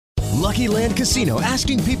Lucky Land Casino,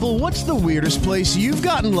 asking people, what's the weirdest place you've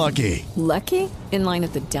gotten lucky? Lucky? In line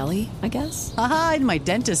at the deli, I guess? Aha, in my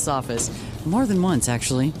dentist's office. More than once,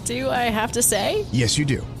 actually. Do I have to say? Yes, you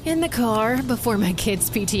do. In the car before my kids'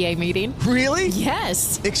 PTA meeting. Really?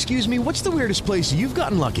 Yes. Excuse me, what's the weirdest place you've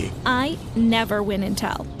gotten lucky? I never win and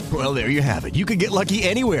tell. Well, there you have it. You can get lucky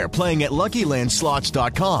anywhere, playing at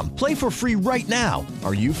LuckyLandSlots.com. Play for free right now.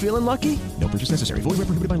 Are you feeling lucky? No purchase necessary. Void where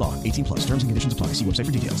prohibited by law. 18 plus. Terms and conditions apply. See website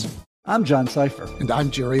for details. I'm John Cipher. And I'm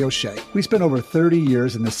Jerry O'Shea. We spent over 30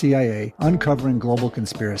 years in the CIA uncovering global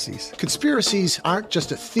conspiracies. Conspiracies aren't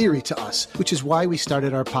just a theory to us, which is why we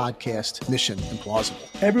started our podcast, Mission Implausible.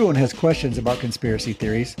 Everyone has questions about conspiracy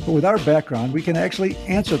theories, but with our background, we can actually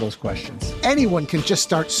answer those questions. Anyone can just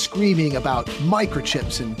start screaming about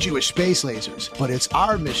microchips and Jewish space lasers, but it's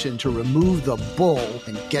our mission to remove the bull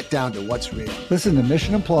and get down to what's real. Listen to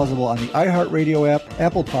Mission Implausible on the iHeartRadio app,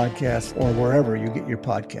 Apple Podcasts, or wherever you get your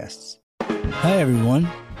podcasts. Hi, everyone.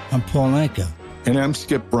 I'm Paul Anka. And I'm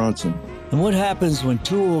Skip Bronson. And what happens when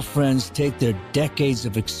two old friends take their decades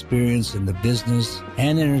of experience in the business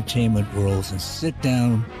and entertainment worlds and sit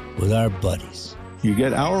down with our buddies? You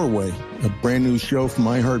get Our Way, a brand new show from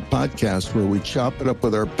iHeart Podcast where we chop it up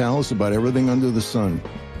with our pals about everything under the sun.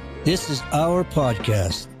 This is our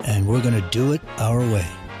podcast, and we're going to do it our way.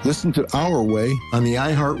 Listen to Our Way on the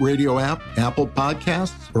iHeartRadio app, Apple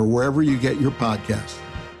Podcasts, or wherever you get your podcasts.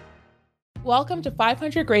 Welcome to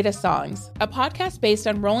 500 Greatest Songs, a podcast based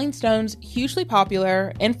on Rolling Stone's hugely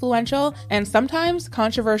popular, influential, and sometimes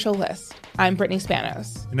controversial list. I'm Brittany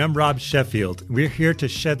Spanos. And I'm Rob Sheffield. We're here to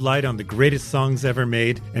shed light on the greatest songs ever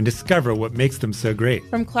made and discover what makes them so great.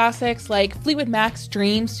 From classics like Fleetwood Mac's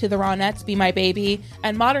Dreams to the Ronettes' Be My Baby,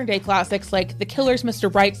 and modern-day classics like The Killers'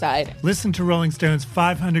 Mr. Brightside. Listen to Rolling Stone's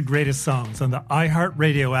 500 Greatest Songs on the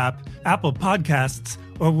iHeartRadio app, Apple Podcasts,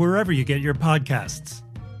 or wherever you get your podcasts.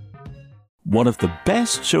 One of the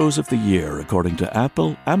best shows of the year, according to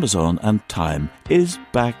Apple, Amazon, and Time, is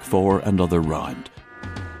back for another round.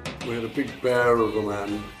 We had a big bear of a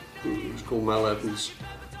man who was called Mal Evans,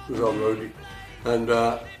 who was our roadie. And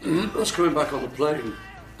I was coming back on the plane,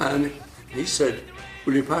 and he said,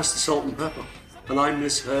 "Will you pass the salt and pepper?" And I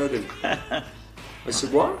misheard him. I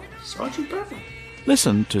said, "What? Sergeant Pepper?"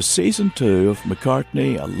 Listen to Season 2 of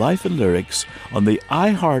McCartney, A Life in Lyrics on the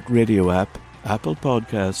iHeartRadio app, Apple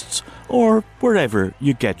Podcasts, or wherever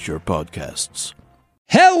you get your podcasts.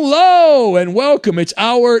 Hello and welcome. It's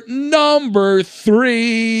our number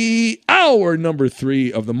three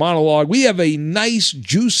of the monologue. We have a nice,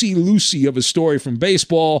 juicy Lucy of a story from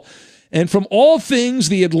baseball and from all things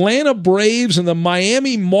the Atlanta Braves and the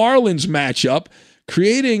Miami Marlins matchup,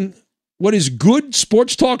 creating what is good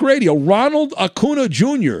sports talk radio. Ronald Acuna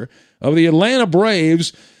Jr. of the Atlanta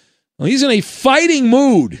Braves. Well, he's in a fighting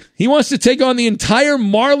mood. He wants to take on the entire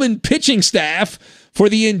Marlin pitching staff for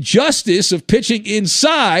the injustice of pitching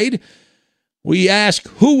inside. We ask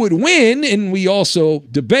who would win, and we also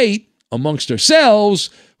debate amongst ourselves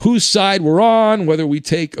whose side we're on, whether we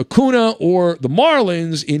take Acuna or the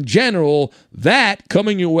Marlins in general. That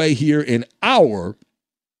coming your way here in our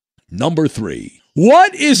number three.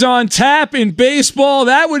 What is on tap in baseball?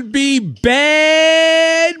 That would be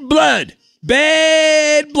bad blood.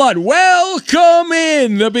 Bad blood. Welcome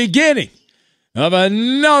in the beginning of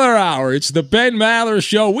another hour. It's the Ben Maller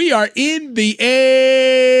Show. We are in the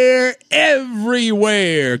air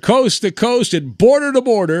everywhere, coast to coast and border to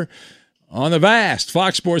border on the vast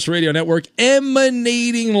Fox Sports Radio Network,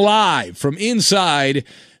 emanating live from inside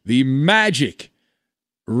the Magic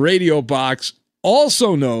Radio Box,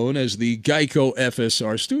 also known as the Geico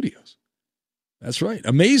FSR Studios. That's right.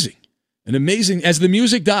 Amazing. And amazing as the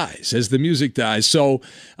music dies. So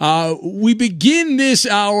we begin this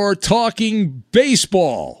hour talking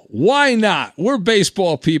baseball. Why not? We're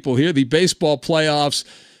baseball people here. The baseball playoffs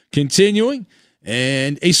continuing.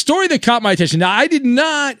 And a story that caught my attention. Now, I did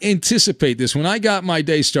not anticipate this when I got my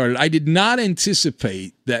day started. I did not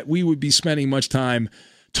anticipate that we would be spending much time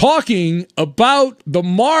talking about the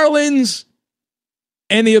Marlins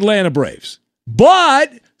and the Atlanta Braves.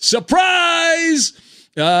 But, surprise!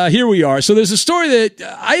 Here we are. So there's a story that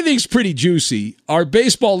I think is pretty juicy. Our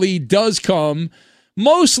baseball lead does come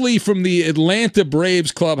mostly from the Atlanta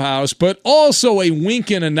Braves clubhouse, but also a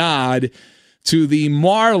wink and a nod to the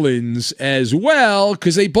Marlins as well,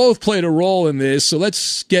 because they both played a role in this. So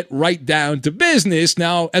let's get right down to business.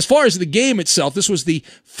 Now, as far as the game itself, this was the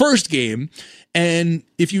first game. And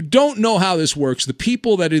if you don't know how this works, the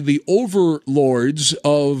people that are the overlords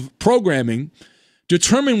of programming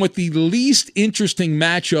determine what the least interesting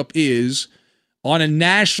matchup is on a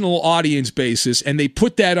national audience basis, and they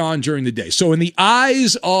put that on during the day. So in the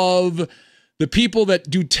eyes of the people that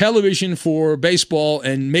do television for baseball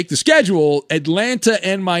and make the schedule, Atlanta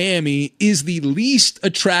and Miami is the least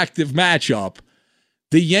attractive matchup.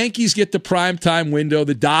 The Yankees get the primetime window.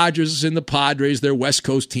 The Dodgers and the Padres, they're West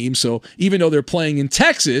Coast teams. So even though they're playing in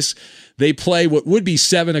Texas, they play what would be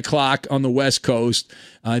 7 o'clock on the West Coast,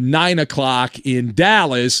 9 o'clock in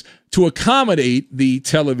Dallas to accommodate the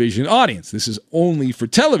television audience. This is only for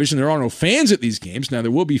television. There are no fans at these games. Now,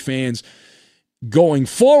 there will be fans going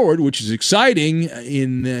forward, which is exciting.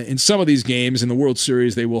 In some of these games in the World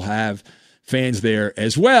Series, they will have fans there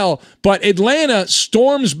as well. But Atlanta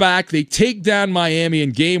storms back. They take down Miami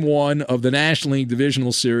in Game 1 of the National League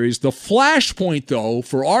Divisional Series. The flashpoint, though,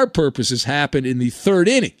 for our purposes, happened in the 3rd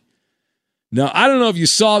inning. Now, I don't know if you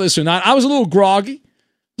saw this or not. I was a little groggy.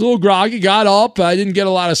 Got up. I didn't get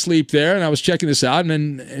a lot of sleep there, and I was checking this out,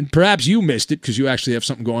 and perhaps you missed it because you actually have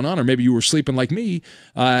something going on, or maybe you were sleeping like me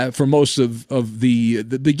for most of the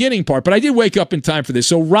beginning part. But I did wake up in time for this.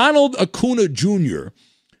 So Ronald Acuna Jr.,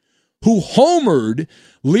 who homered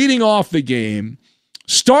leading off the game,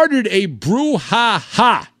 started a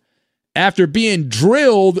brouhaha after being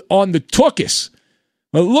drilled on the tuchus.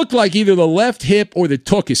 It looked like either the left hip or the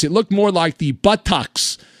tuchus. It looked more like the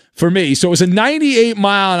buttocks for me. So it was a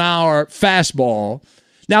 98-mile-an-hour fastball.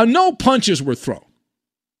 Now, no punches were thrown.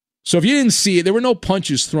 So if you didn't see it, there were no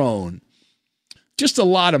punches thrown. Just a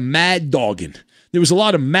lot of mad dogging. There was a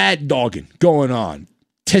lot of mad dogging going on.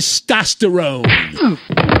 Testosterone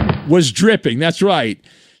was dripping. That's right.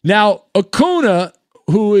 Now, Acuna,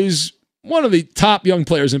 who is one of the top young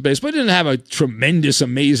players in baseball, didn't have a tremendous,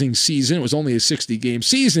 amazing season. It was only a 60-game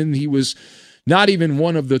season. He was not even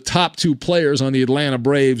one of the top 2 players on the Atlanta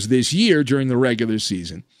Braves this year during the regular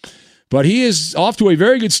season. But he is off to a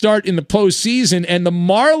very good start in the postseason. And the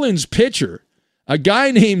Marlins pitcher, a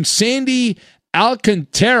guy named Sandy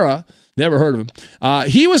Alcantara, never heard of him,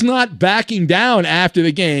 he was not backing down after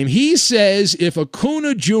the game. He says if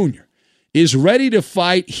Acuna Jr. is ready to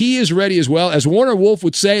fight, he is ready as well. As Warner Wolf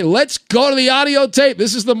would say, let's go to the audio tape.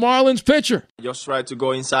 This is the Marlins pitcher. Just try to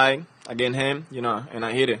go inside against him, and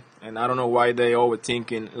I hit it. And I don't know why they always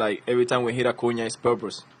thinking, like, every time we hit Acuna, it's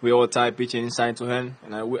purpose. We all try pitching inside to him,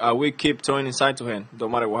 and I will keep throwing inside to him, no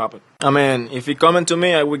matter what happens. I mean, if he coming to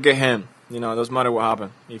me, I will get him. Doesn't matter what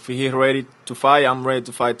happens. If he's ready to fight, I'm ready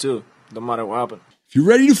to fight too. No matter what happens. If you're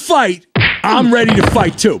ready to fight, I'm ready to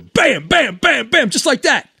fight too. Bam, bam, bam, bam, just like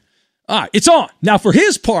that. All right, it's on. Now, for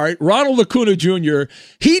his part, Ronald Acuna Jr.,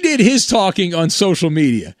 he did his talking on social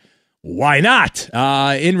media. Why not?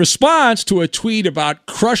 In response to a tweet about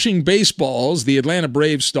crushing baseballs, the Atlanta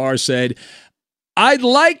Braves star said, I'd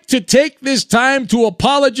like to take this time to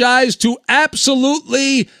apologize to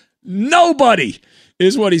absolutely nobody,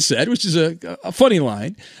 is what he said, which is a funny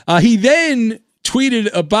line. He then tweeted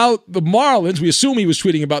about the Marlins. We assume he was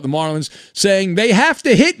tweeting about the Marlins, saying, they have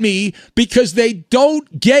to hit me because they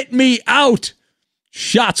don't get me out.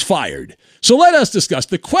 Shots fired. So let us discuss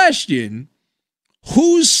the question.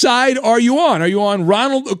 Whose side are you on? Are you on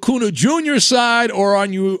Ronald Acuna Jr.'s side or are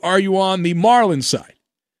you on the Marlins side?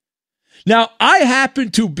 Now, I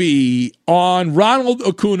happen to be on Ronald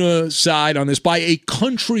Acuna's side on this by a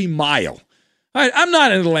country mile. All right, I'm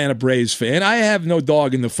not an Atlanta Braves fan. I have no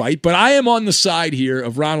dog in the fight, but I am on the side here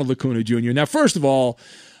of Ronald Acuna Jr. Now, first of all,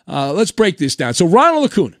 let's break this down. So Ronald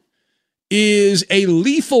Acuna is a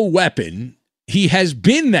lethal weapon. He has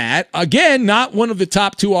been that. Again, not one of the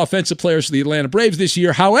top 2 offensive players for the Atlanta Braves this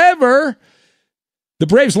year. However, the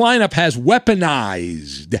Braves lineup has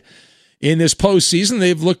weaponized in this postseason.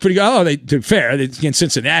 They've looked pretty good. Oh, to be fair, against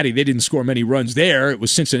Cincinnati, they didn't score many runs there. It was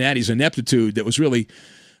Cincinnati's ineptitude that was really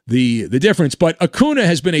the difference. But Acuna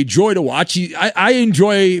has been a joy to watch. I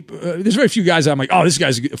enjoy, there's very few guys I'm like, oh, this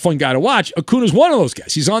guy's a fun guy to watch. Acuna's one of those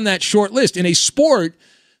guys. He's on that short list in a sport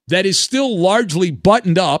that is still largely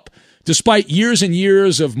buttoned up despite years and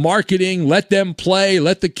years of marketing, let them play,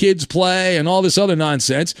 let the kids play, and all this other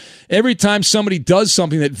nonsense. Every time somebody does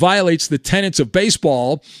something that violates the tenets of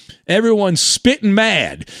baseball, everyone's spitting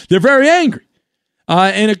mad. They're very angry.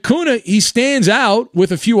 And Acuna, he stands out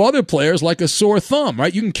with a few other players like a sore thumb,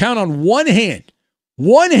 right? You can count on one hand,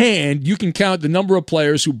 you can count the number of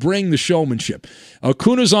players who bring the showmanship.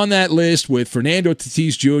 Acuna's on that list with Fernando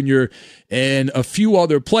Tatis Jr. and a few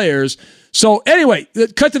other players. So anyway,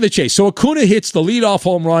 cut to the chase. So Acuna hits the leadoff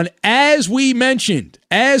home run as we mentioned.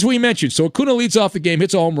 So Acuna leads off the game,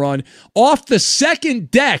 hits a home run off the second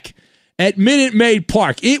deck at Minute Maid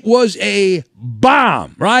Park. It was a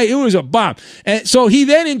bomb, right? It was a bomb. And so he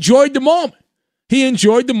then enjoyed the moment.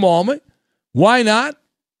 Why not?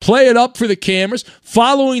 play it up for the cameras,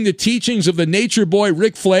 following the teachings of the nature boy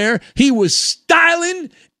Ric Flair. He was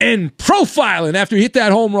styling and profiling after he hit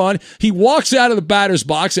that home run. He walks out of the batter's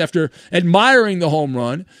box after admiring the home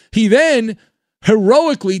run. He then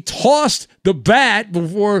heroically tossed the bat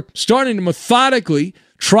before starting to methodically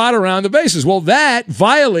trot around the bases. Well, that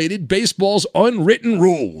violated baseball's unwritten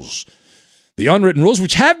rules. The unwritten rules,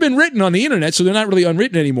 which have been written on the internet, so they're not really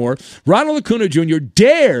unwritten anymore. Ronald Acuna Jr.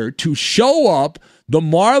 dared to show up the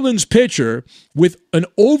Marlins pitcher with an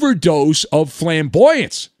overdose of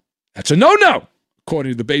flamboyance. That's a no-no,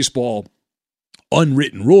 according to the baseball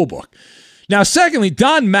unwritten rule book. Now, secondly,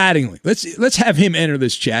 Don Mattingly. Let's have him enter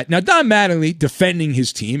this chat. Now, Don Mattingly, defending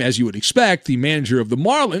his team, as you would expect, the manager of the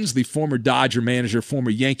Marlins, the former Dodger manager, former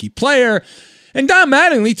Yankee player. And Don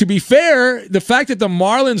Mattingly, to be fair, the fact that the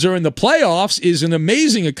Marlins are in the playoffs is an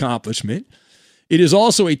amazing accomplishment. It is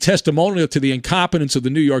also a testimonial to the incompetence of the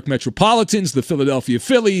New York Metropolitans, the Philadelphia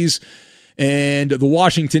Phillies, and the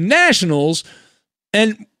Washington Nationals.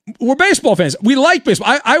 And we're baseball fans. We like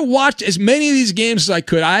baseball. I watched as many of these games as I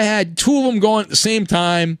could. I had two of them going at the same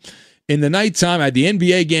time in the nighttime. I had the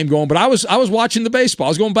NBA game going, but I was watching the baseball. I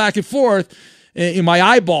was going back and forth. In my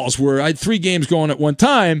eyeballs I had three games going at one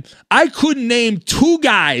time. I couldn't name two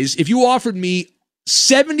guys. If you offered me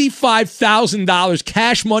 $75,000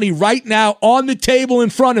 cash money right now on the table in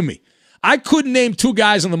front of me, I couldn't name two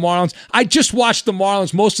guys on the Marlins. I just watched the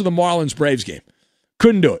Marlins, most of the Marlins-Braves game.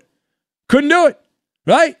 Couldn't do it.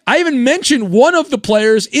 Right? I even mentioned one of the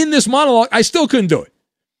players in this monologue. I still couldn't do it.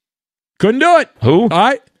 Couldn't do it. Who? All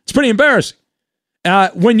right? It's pretty embarrassing.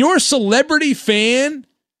 When you're a celebrity fan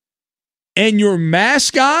and your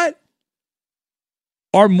mascot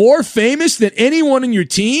are more famous than anyone in your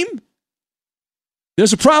team,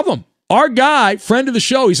 there's a problem. Our guy, friend of the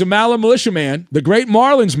show, he's a Maller Militia man, the great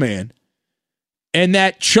Marlins man, and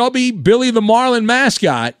that chubby Billy the Marlin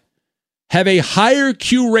mascot have a higher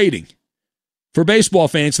Q rating for baseball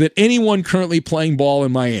fans than anyone currently playing ball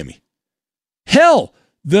in Miami. Hell,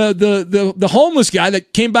 the homeless guy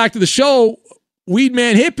that came back to the show, Weed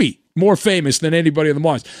Man Hippie, more famous than anybody on the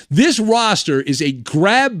Marlins. This roster is a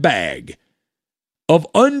grab bag of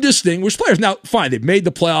undistinguished players. Now, fine, they've made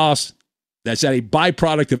the playoffs. That's a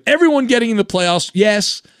byproduct of everyone getting in the playoffs.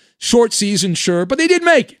 Yes, short season, sure, but they did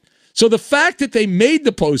make it. So the fact that they made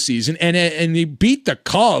the postseason and they beat the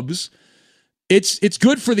Cubs, it's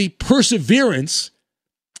good for the perseverance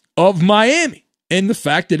of Miami and the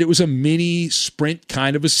fact that it was a mini sprint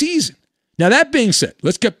kind of a season. Now, that being said,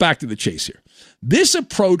 let's get back to the chase here. This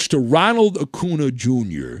approach to Ronald Acuna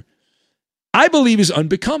Jr., I believe, is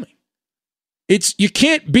unbecoming. It's you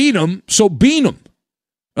can't beat him, so beat him.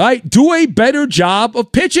 Right? Do a better job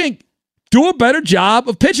of pitching. Do a better job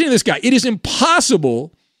of pitching this guy. It is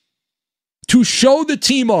impossible to show the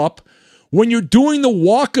team up when you're doing the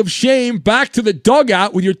walk of shame back to the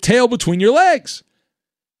dugout with your tail between your legs.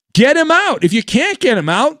 Get him out. If you can't get him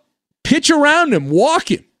out, pitch around him, walk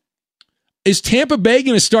him. Is Tampa Bay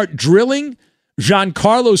going to start drilling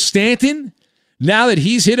Giancarlo Stanton now that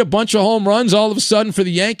he's hit a bunch of home runs all of a sudden for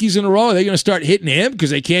the Yankees in a row? Are they going to start hitting him because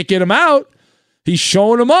they can't get him out? He's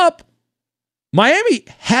showing them up. Miami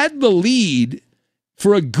had the lead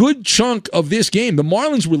for a good chunk of this game. The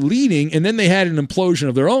Marlins were leading, and then they had an implosion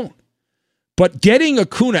of their own. But getting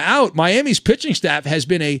Acuna out, Miami's pitching staff has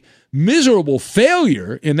been a miserable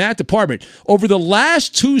failure in that department. Over the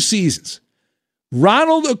last two seasons,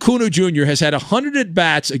 Ronald Acuna Jr. has had 100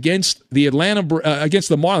 at-bats against the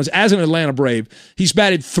Marlins as an Atlanta Brave. He's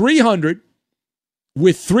batted .300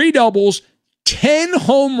 with 3 doubles, 10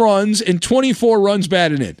 home runs, and 24 runs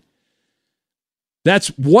batted in. That's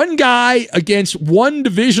one guy against one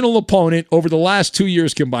divisional opponent over the last 2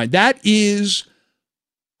 years combined. That is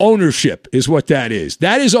ownership, is what that is.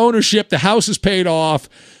 That is ownership. The house is paid off.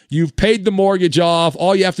 You've paid the mortgage off.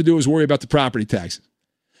 All you have to do is worry about the property taxes.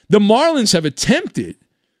 The Marlins have attempted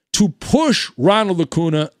to push Ronald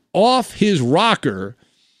Acuna off his rocker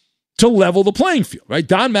to level the playing field, right?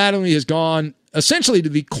 Don Mattingly has gone essentially to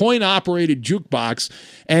the coin-operated jukebox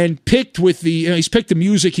and picked with he's picked the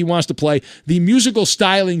music he wants to play, the musical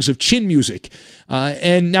stylings of chin music.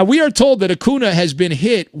 And now we are told that Acuna has been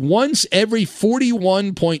hit once every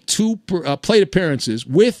 41.2 plate appearances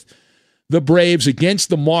with the Braves against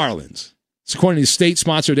the Marlins. It's according to the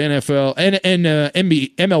state-sponsored NFL and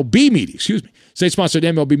MLB media, state-sponsored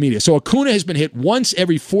MLB media. So Acuna has been hit once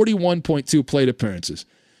every 41.2 plate appearances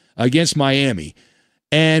against Miami,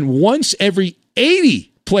 and once every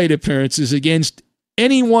 80 plate appearances against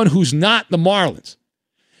anyone who's not the Marlins.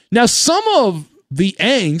 Now, some of the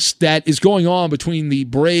angst that is going on between the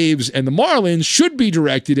Braves and the Marlins should be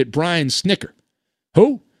directed at Brian Snitker.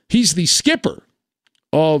 Who? He's the skipper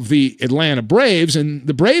of the Atlanta Braves, and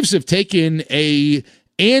the Braves have taken a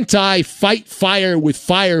anti-fight fire with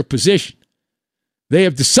fire position. They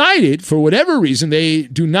have decided, for whatever reason, they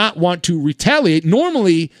do not want to retaliate.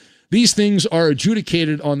 Normally, these things are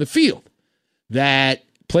adjudicated on the field. That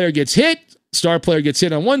player gets hit, star player gets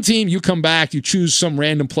hit on one team, you come back, you choose some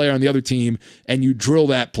random player on the other team, and you drill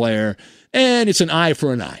that player, and it's an eye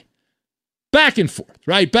for an eye. Back and forth,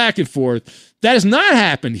 right? Back and forth. That has not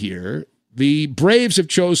happened here. The Braves have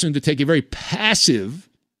chosen to take a very passive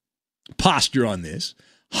posture on this,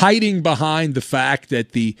 hiding behind the fact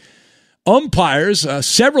that the umpires,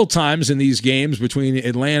 several times in these games between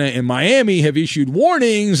Atlanta and Miami, have issued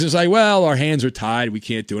warnings. It's like, well, our hands are tied. We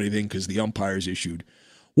can't do anything because the umpires issued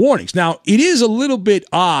warnings. Now, it is a little bit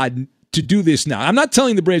odd to do this now. I'm not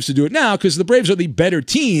telling the Braves to do it now because the Braves are the better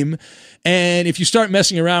team. And if you start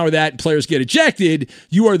messing around with that and players get ejected,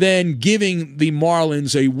 you are then giving the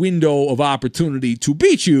Marlins a window of opportunity to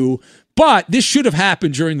beat you. But this should have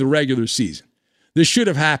happened during the regular season.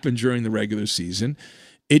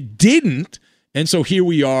 It didn't, and so here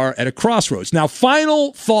we are at a crossroads. Now,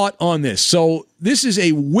 final thought on this. So this is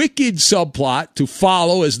a wicked subplot to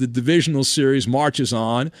follow as the divisional series marches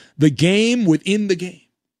on. The game within the game.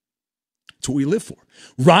 That's what we live for.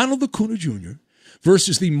 Ronald Acuna Jr.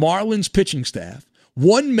 versus the Marlins pitching staff.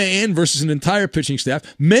 One man versus an entire pitching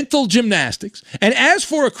staff. Mental gymnastics. And as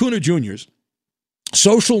for Acuna Jr.'s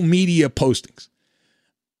social media postings,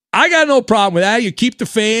 I got no problem with that. You keep the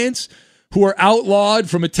fans who are outlawed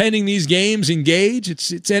from attending these games engaged.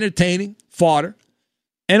 It's entertaining fodder.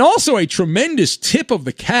 And also a tremendous tip of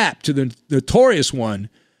the cap to the notorious one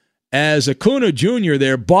as Acuna Jr.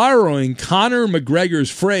 there borrowing Conor McGregor's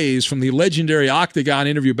phrase from the legendary Octagon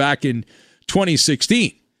interview back in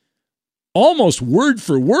 2016. Almost word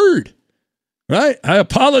for word, right? I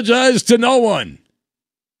apologize to no one.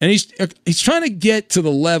 And he's trying to get to the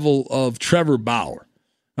level of Trevor Bauer.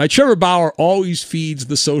 Right, Trevor Bauer always feeds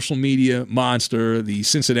the social media monster, the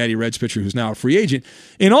Cincinnati Reds pitcher who's now a free agent.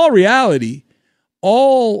 In all reality,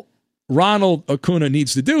 all Ronald Acuna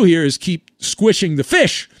needs to do here is keep squishing the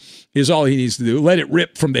fish is all he needs to do. Let it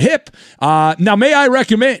rip from the hip. Now, may I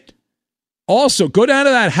recommend, also, go down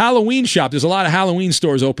to that Halloween shop. There's a lot of Halloween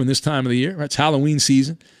stores open this time of the year. Right? It's Halloween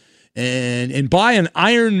season. And buy an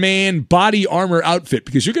Iron Man body armor outfit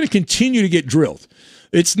because you're going to continue to get drilled.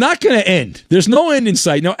 It's not going to end. There's no end in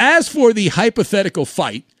sight. Now, as for the hypothetical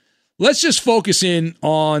fight, let's just focus in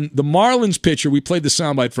on the Marlins pitcher we played the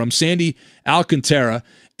soundbite from, Sandy Alcantara,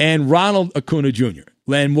 and Ronald Acuna Jr.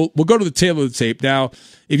 And we'll go to the tail of the tape. Now,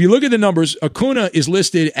 if you look at the numbers, Acuna is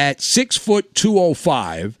listed at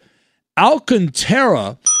 6'205".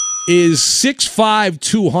 Alcantara is 6'5",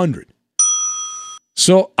 200.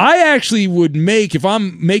 So I actually would make, if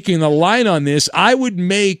I'm making a line on this, I would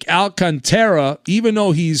make Alcantara, even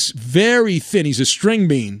though he's very thin, he's a string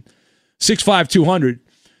bean, 6'5", 200.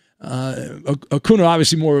 Acuna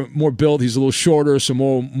obviously more built. He's a little shorter, so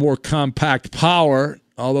more compact power,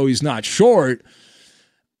 although he's not short.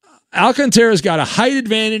 Alcantara's got a height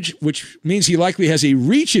advantage, which means he likely has a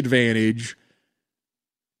reach advantage.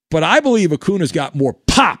 But I believe Acuna's got more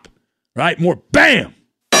pop, right? More bam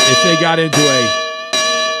if they got into a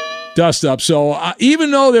dust up. So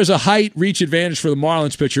even though there's a height reach advantage for the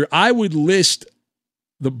Marlins pitcher, I would list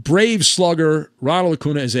the Brave slugger, Ronald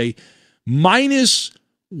Acuna, as a minus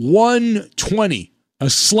 120, a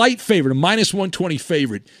slight favorite, a minus 120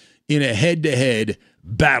 favorite in a head-to-head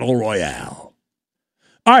battle royale.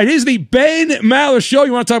 All right, here's the Ben Maller Show.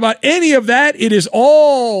 You want to talk about any of that? It is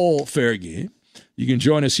all fair game. You can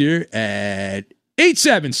join us here at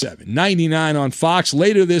 877-99 on Fox.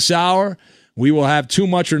 Later this hour, we will have Too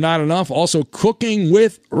Much or Not Enough. Also, Cooking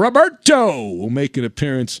with Roberto will make an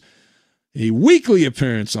appearance, a weekly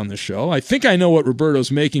appearance on the show. I think I know what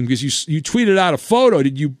Roberto's making because you tweeted out a photo.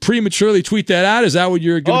 Did you prematurely tweet that out? Is that what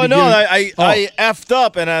you're going to be doing? I effed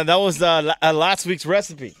up, and that was last week's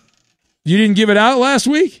recipe. You didn't give it out last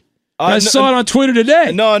week? I saw it on Twitter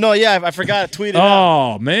today. No, I forgot to tweet it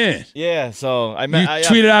out. Oh, man. Yeah, so I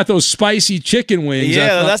tweeted out those spicy chicken wings.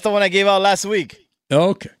 Yeah, that's the one I gave out last week.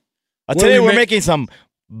 Okay. Today we're making some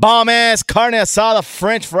bomb-ass carne asada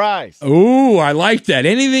French fries. Ooh, I like that.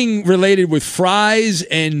 Anything related with fries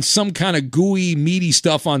and some kind of gooey, meaty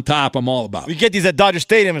stuff on top, I'm all about. We get these at Dodger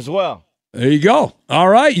Stadium as well. There you go. All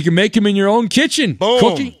right, you can make them in your own kitchen.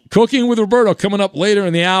 Boom. Cooking with Roberto coming up later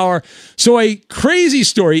in the hour. So a crazy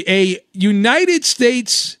story. A United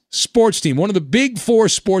States sports team, one of the big four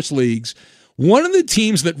sports leagues, one of the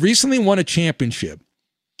teams that recently won a championship,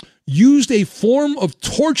 used a form of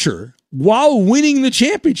torture while winning the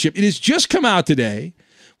championship. It has just come out today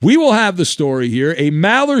We will have the story here, a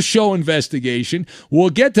Maller Show investigation. We'll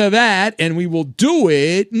get to that, and we will do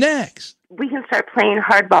it next. We can start playing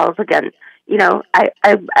hardballs again. You know,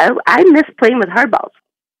 I miss playing with hardballs.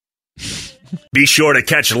 Be sure to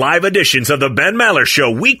catch live editions of The Ben Maller Show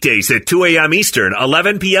weekdays at 2 a.m. Eastern,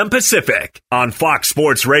 11 p.m. Pacific on Fox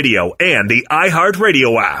Sports Radio and the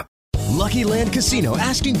iHeartRadio app. Lucky Land Casino,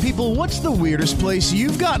 asking people, what's the weirdest place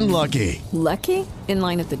you've gotten lucky? Lucky? In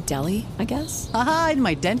line at the deli, I guess? Aha, in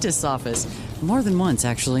my dentist's office. More than once,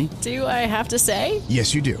 actually. Do I have to say?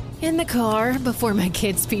 Yes, you do. In the car before my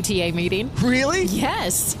kids' PTA meeting. Really?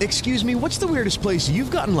 Yes. Excuse me, what's the weirdest place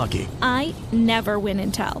you've gotten lucky? I never win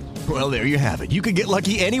and tell. Well, there you have it. You can get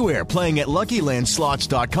lucky anywhere, playing at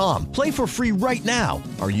LuckyLandSlots.com. Play for free right now.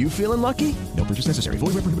 Are you feeling lucky? No purchase necessary.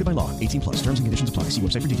 Void where prohibited by law. 18+. Terms and conditions apply. See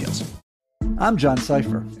website for details. I'm John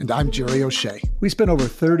Cipher. And I'm Jerry O'Shea. We spent over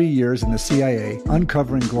 30 years in the CIA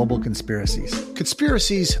uncovering global conspiracies.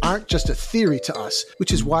 Conspiracies aren't just a theory to us,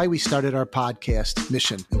 which is why we started our podcast,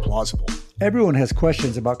 Mission Implausible. Everyone has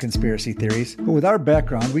questions about conspiracy theories, but with our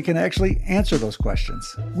background, we can actually answer those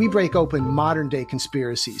questions. We break open modern-day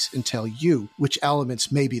conspiracies and tell you which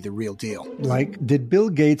elements may be the real deal. Like, did Bill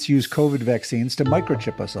Gates use COVID vaccines to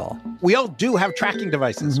microchip us all? We all do have tracking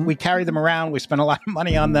devices. We carry them around. We spend a lot of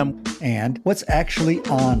money on them. And what's actually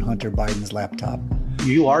on Hunter Biden's laptop?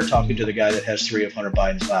 You are talking to the guy that has 3 of Hunter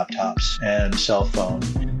Biden's laptops and cell phone.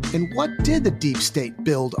 And what did the deep state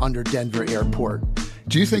build under Denver Airport?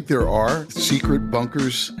 Do you think there are secret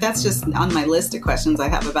bunkers? That's just on my list of questions I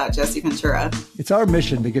have about Jesse Ventura. It's our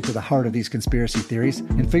mission to get to the heart of these conspiracy theories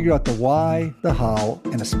and figure out the why, the how,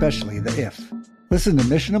 and especially the if. Listen to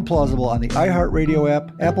Mission Implausible on the iHeartRadio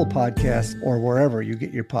app, Apple Podcasts, or wherever you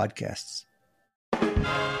get your podcasts.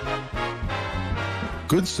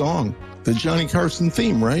 Good song. The Johnny Carson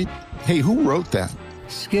theme, right? Hey, who wrote that?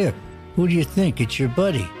 Skip, who do you think? It's your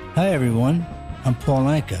buddy. Hi, everyone. I'm Paul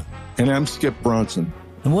Anka. And I'm Skip Bronson.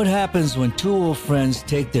 And what happens when two old friends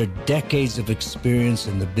take their decades of experience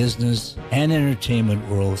in the business and entertainment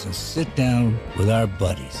worlds and sit down with our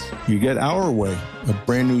buddies? You get Our Way, a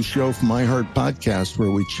brand new show from iHeart Podcast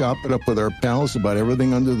where we chop it up with our pals about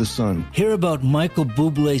everything under the sun. Hear about Michael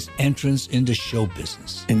Bublé's entrance into show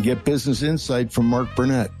business. And get business insight from Mark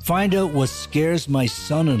Burnett. Find out what scares my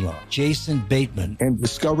son-in-law, Jason Bateman. And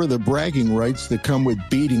discover the bragging rights that come with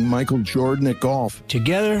beating Michael Jordan at golf.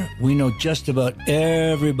 Together, we know just about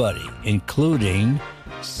everybody, including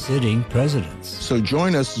sitting presidents. So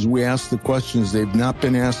join us as we ask the questions they've not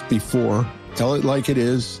been asked before, tell it like it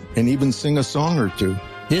is, and even sing a song or two.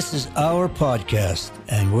 This is our podcast,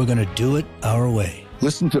 and we're going to do it our way.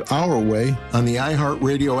 Listen to Our Way on the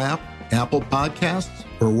iHeartRadio app, Apple Podcasts,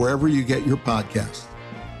 or wherever you get your podcasts.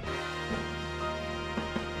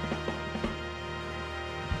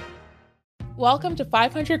 Welcome to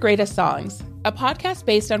 500 Greatest Songs, a podcast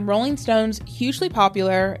based on Rolling Stone's hugely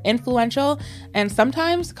popular, influential, and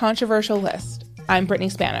sometimes controversial list. I'm Brittany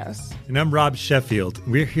Spanos. And I'm Rob Sheffield.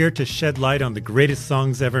 We're here to shed light on the greatest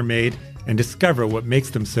songs ever made and discover what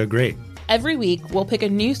makes them so great. Every week, we'll pick a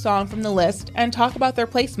new song from the list and talk about their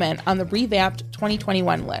placement on the revamped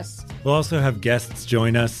 2021 list. We'll also have guests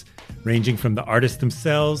join us, ranging from the artists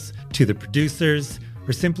themselves to the producers,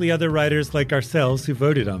 or simply other writers like ourselves who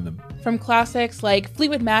voted on them. From classics like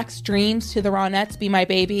Fleetwood Mac's Dreams to the Ronettes' Be My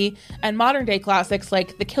Baby, and modern-day classics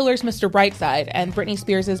like The Killer's Mr. Brightside and Britney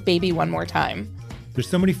Spears' Baby One More Time. There's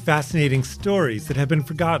so many fascinating stories that have been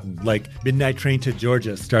forgotten, like Midnight Train to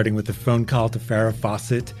Georgia, starting with a phone call to Farrah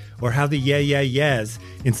Fawcett, or how the Yeah Yeah Yeahs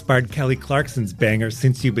inspired Kelly Clarkson's banger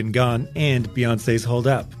Since You've Been Gone and Beyoncé's Hold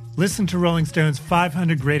Up. Listen to Rolling Stone's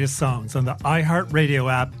 500 Greatest Songs on the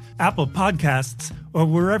iHeartRadio app, Apple Podcasts, or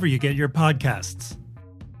wherever you get your podcasts.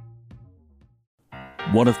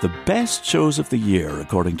 One of the best shows of the year,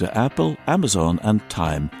 according to Apple, Amazon, and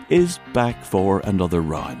Time, is back for another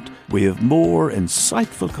round. We have more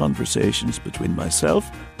insightful conversations between myself,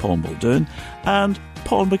 Paul Muldoon, and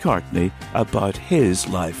Paul McCartney about his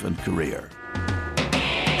life and career.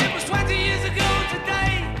 It was 20 years ago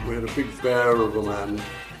today. We had a big bear of a man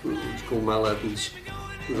who was called Mal Evans,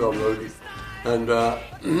 who was our roadie. And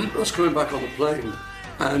I was coming back on the plane,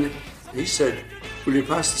 and he said, "Will you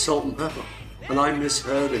pass the salt and pepper?" And I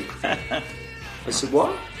misheard him. I said,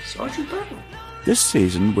 "What? Sergeant Pepper?" This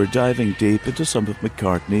season, we're diving deep into some of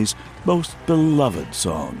McCartney's most beloved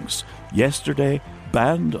songs. Yesterday,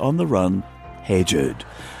 Band on the Run, Hey Jude.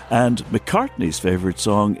 And McCartney's favourite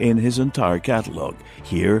song in his entire catalogue,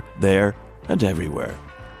 Here, There and Everywhere.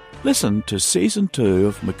 Listen to Season 2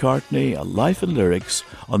 of McCartney, A Life in Lyrics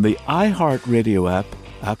on the iHeartRadio app,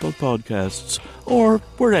 Apple Podcasts, or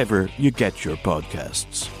wherever you get your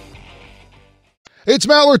podcasts. It's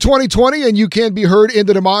Maller 2020, and you can be heard in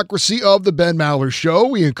the democracy of the Ben Maller Show.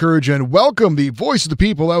 We encourage and welcome the voice of the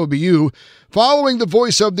people, that would be you, following the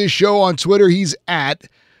voice of this show on Twitter. He's at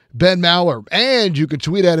Ben Maller. And you can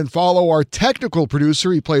tweet at and follow our technical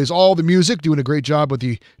producer. He plays all the music, doing a great job with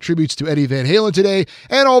the tributes to Eddie Van Halen today,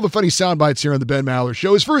 and all the funny sound bites here on the Ben Maller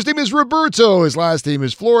Show. His first name is Roberto. His last name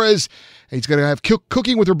is Flores. And he's going to have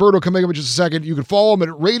Cooking with Roberto coming up in just a second. You can follow him at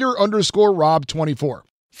Raider_Rob24.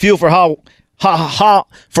 Fuel for ha.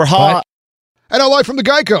 And now live from the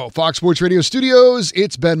Geico Fox Sports Radio studios,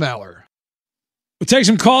 it's Ben Maller. We'll take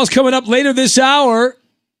some calls coming up later this hour.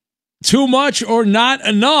 Too much or not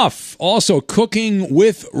enough. Also, Cooking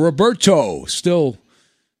with Roberto. Still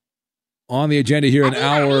on the agenda here in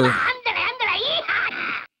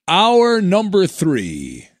hour number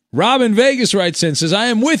 3. Rob in Vegas writes in, says, I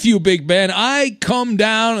am with you, Big Ben. I come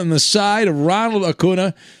down on the side of Ronald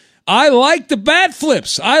Acuna. I like the bat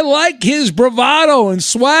flips. I like his bravado and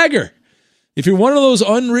swagger. If you're one of those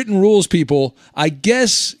unwritten rules people, I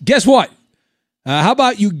guess what? How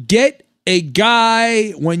about you get a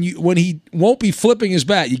guy when he won't be flipping his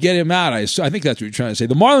bat, you get him out. I think that's what you're trying to say.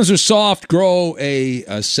 The Marlins are soft. Grow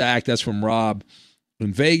a sack. That's from Rob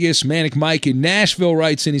in Vegas. Manic Mike in Nashville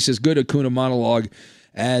writes in. He says, good Acuna monologue.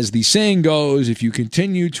 As the saying goes, if you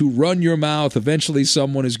continue to run your mouth, eventually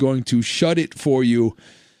someone is going to shut it for you.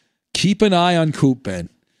 Keep an eye on Coop, Ben.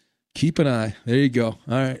 Keep an eye. There you go. All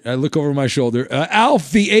right. I look over my shoulder.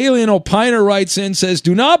 Alf, the alien opiner, writes in, says,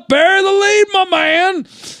 do not bury the lead, my man.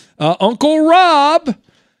 Uncle Rob,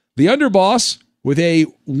 the underboss, with a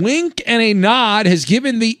wink and a nod, has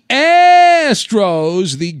given the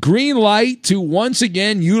Astros the green light to once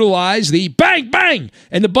again utilize the bang, bang,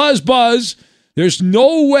 and the buzz, buzz. There's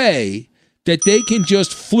no way that they can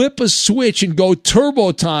just flip a switch and go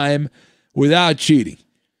turbo time without cheating.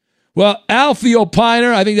 Well, Alf the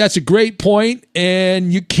opiner, I think that's a great point,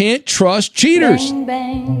 and you can't trust cheaters. Bang,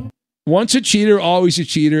 bang. Once a cheater, always a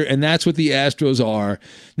cheater, and that's what the Astros are.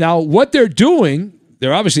 Now, what they're doing,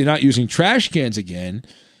 they're obviously not using trash cans again.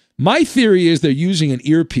 My theory is they're using an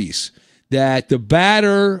earpiece, that the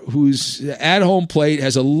batter who's at home plate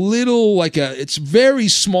has a little, it's very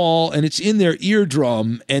small, and it's in their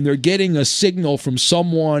eardrum, and they're getting a signal from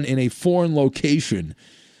someone in a foreign location,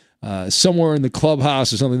 somewhere in the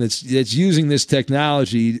clubhouse or something that's using this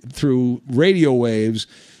technology through radio waves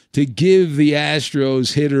to give the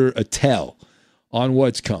Astros hitter a tell on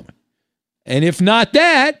what's coming. And if not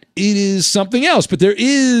that, it is something else. But there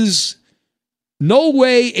is no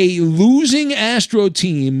way a losing Astro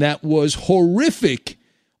team that was horrific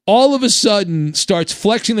all of a sudden starts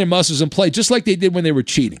flexing their muscles and play just like they did when they were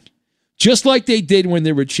cheating.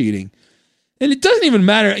 And it doesn't even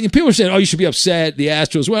matter. People are saying, you should be upset, the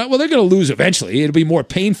Astros. Well, they're going to lose eventually. It'll be more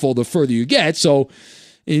painful the further you get. So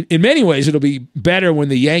in many ways, it'll be better when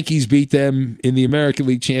the Yankees beat them in the American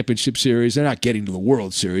League Championship Series. They're not getting to the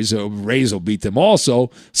World Series. So Rays will beat them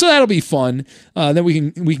also. So that'll be fun. Then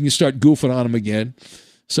we can start goofing on them again.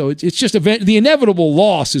 So it's just the inevitable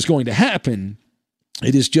loss is going to happen.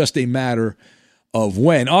 It is just a matter of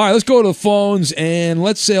when. All right, let's go to the phones and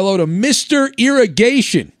let's say hello to Mr.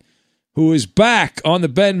 Irrigation, who is back on the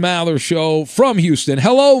Ben Maller Show from Houston.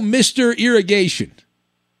 Hello, Mr. Irrigation.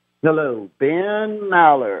 Hello, Ben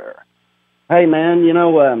Maller. Hey, man,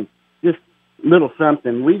 just a little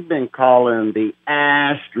something. We've been calling the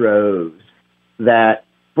Astros that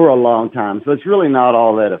for a long time, so it's really not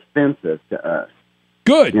all that offensive to us.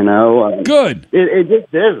 Good. Good. It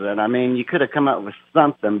just isn't. I mean, you could have come up with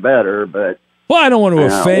something better, but... Well, I don't want to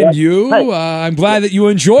offend you. Hey, I'm glad that you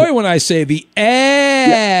enjoy when I say the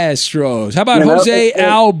Astros. How about Jose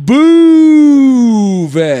Altuve?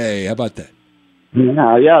 How about that?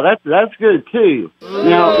 Yeah, that's good too.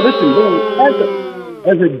 Now, listen,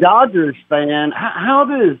 Ben, as a Dodgers fan, how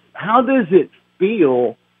does it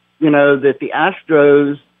feel, that the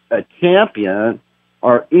Astros, a champion,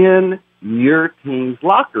 are in your team's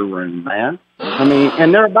locker room, man? I mean,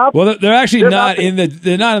 and they're about. Well, they're actually not in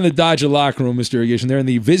the Dodger locker room, Mr. Irrigation. They're in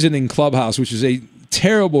the visiting clubhouse, which is a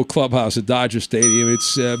terrible clubhouse at Dodger Stadium.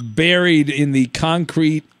 It's buried in the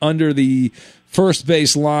concrete under the first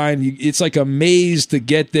base line. It's like a maze to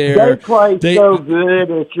get there. They play so good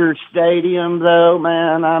at your stadium, though,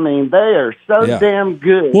 man. I mean, they are so damn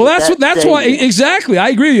good. Well, that's why exactly. I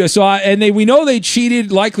agree with you. So, we know they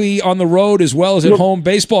cheated likely on the road as well as at home.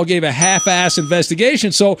 Baseball gave a half-ass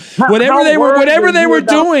investigation. So whatever they were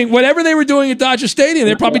doing at Dodger Stadium,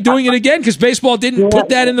 they're probably doing it again because baseball didn't put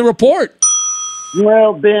that in the report.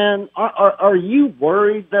 Well, Ben, are you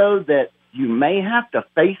worried though that you may have to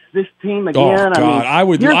face this team again? Oh God, I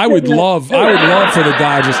would love for the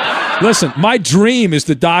Dodgers. Listen, my dream is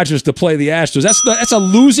the Dodgers to play the Astros. That's a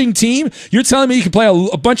losing team. You're telling me you can play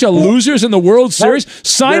a bunch of losers in the World Series?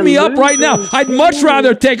 Sign me up right now. I'd much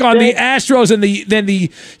rather take on the Astros than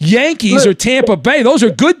the Yankees or Tampa Bay. Those are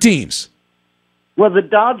good teams. Well, the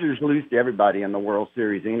Dodgers lose to everybody in the World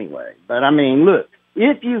Series anyway. But, I mean, look,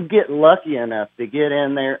 if you get lucky enough to get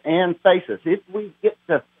in there and face us, if we get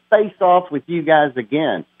to face off with you guys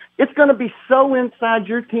again, it's going to be so inside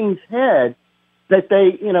your team's head that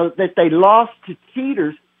they lost to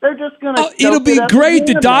cheaters. They're just going to. It'll be great.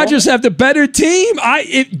 The Dodgers have the better team.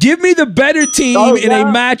 Give me the better team in a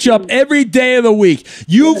matchup every day of the week.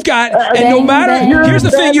 You've got, and no matter. Here's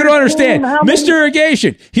the thing you don't understand, Mr.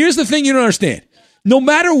 Irrigation. Here's the thing you don't understand. No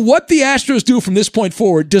matter what the Astros do from this point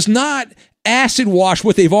forward, does not acid wash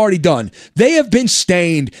what they've already done. They have been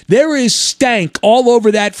stained. There is stank all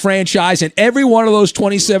over that franchise and every one of those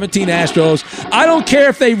 2017 Astros. I don't care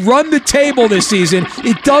if they run the table this season.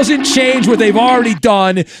 It doesn't change what they've already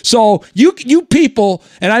done. So you people,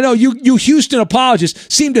 and I know you Houston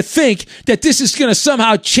apologists, seem to think that this is going to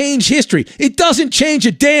somehow change history. It doesn't change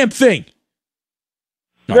a damn thing.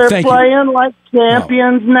 They're playing like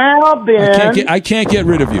champions now, Ben. I can't get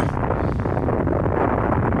rid of you.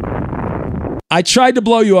 I tried to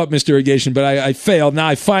blow you up, Mr. Irrigation, but I failed. Now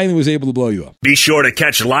I finally was able to blow you up. Be sure to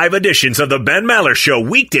catch live editions of the Ben Maller Show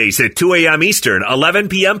weekdays at 2 a.m. Eastern, 11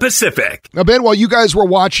 p.m. Pacific. Now, Ben, while you guys were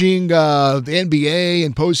watching the NBA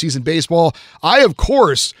and postseason baseball, I, of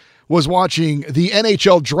course, was watching the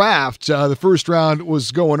NHL draft. The first round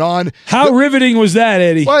was going on. How riveting was that,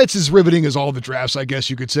 Eddie? Well, it's as riveting as all the drafts, I guess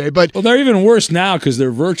you could say. But they're even worse now because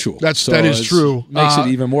they're virtual. That is true. Makes it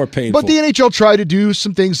even more painful. But the NHL tried to do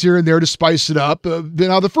some things here and there to spice it up.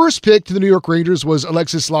 Now, the first pick to the New York Rangers was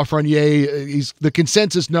Alexis Lafreniere. He's the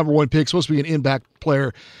consensus number one pick, supposed to be an impact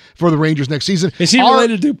player for the Rangers next season. Is he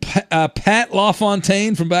related to Pat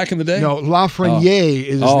LaFontaine from back in the day? No, Lafreniere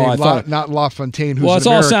is his name, not LaFontaine, who's it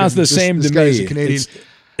all sounds the same to me. Is a Canadian.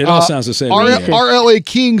 It all sounds the same. Our LA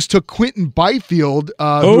Kings took Quentin Byfield,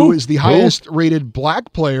 who is the highest-rated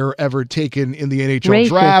black player ever taken in the NHL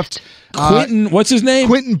draft. Quentin, what's his name?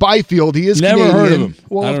 Quentin Byfield. He is Canadian. Never heard of him.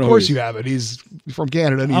 Well, of course you haven't. He's from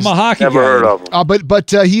Canada. And I'm a hockey guy. Never heard of him.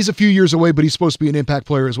 But he's a few years away, but he's supposed to be an impact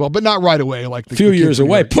player as well, but not right away. Like the few years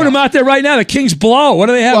away. Put him out there right now. The Kings blow. What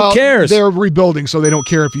do they have? Who cares? They're rebuilding, so they don't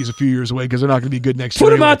care if he's a few years away because they're not going to be good next year.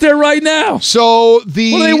 Put him out there right now. So what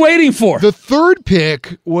are they waiting for? The third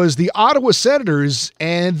pick was the Ottawa Senators,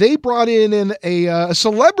 and they brought in a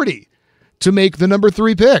celebrity to make the number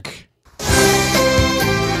 3 pick.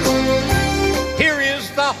 Here is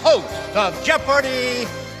the host of Jeopardy,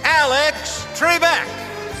 Alex Trebek.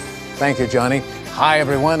 Thank you, Johnny. Hi,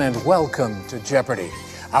 everyone, and welcome to Jeopardy.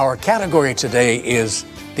 Our category today is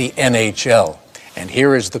the NHL, and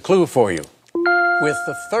here is the clue for you. With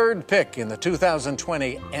the third pick in the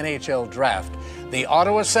 2020 NHL Draft, the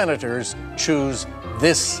Ottawa Senators choose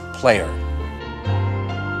this player.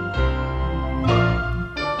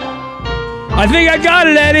 I think I got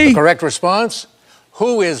it, Eddie. The correct response,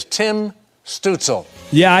 who is Tim Stützle?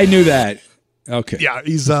 Yeah, I knew that. Okay. Yeah,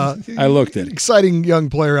 he's I looked at it. Exciting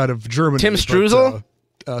young player out of Germany. Tim Strudel?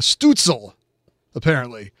 Stützle,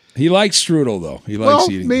 apparently. He likes strudel, though. He likes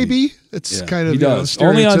eating. Maybe. It's kind of, he does.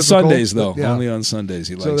 Only on Sundays, though. Only on Sundays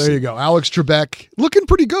he likes it. So there you go. Alex Trebek, looking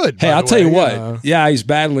pretty good. Hey, I'll tell you what. Yeah, he's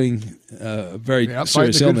battling a very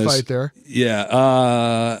serious illness. Good fight there. Yeah.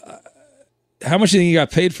 How much do you think he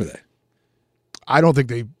got paid for that? I don't think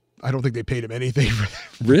they paid him anything for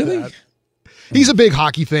that. Really? He's a big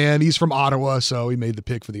hockey fan. He's from Ottawa, so he made the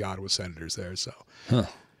pick for the Ottawa Senators there. So,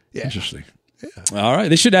 Interesting. Yeah. All right,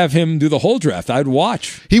 they should have him do the whole draft. I'd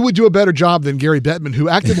watch. He would do a better job than Gary Bettman, who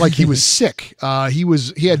acted like he was sick.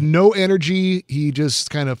 He had no energy. He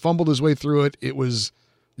just kind of fumbled his way through it. It was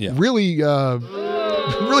really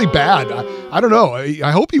really bad. I don't know.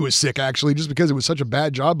 I hope he was sick actually, just because it was such a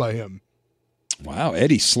bad job by him. Wow,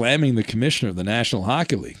 Eddie slamming the commissioner of the National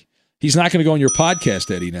Hockey League. He's not going to go on your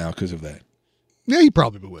podcast, Eddie, now because of that. Yeah, he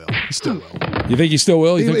probably will. He still will. You think he still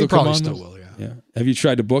will? You think he he'll probably come on still this? will, Yeah. Have you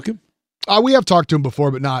tried to book him? We have talked to him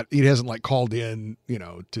before, but he hasn't called in,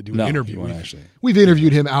 to do an interview. We've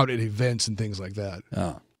interviewed him out at events and things like that.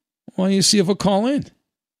 Oh. Why don't you see if he'll call in?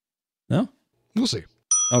 No? We'll see.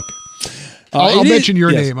 Okay. I'll mention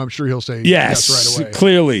your name. I'm sure he'll say yes right away.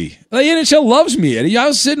 Clearly. The NHL loves me, Eddie. I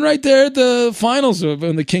was sitting right there at the finals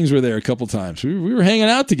when the Kings were there a couple times. We were hanging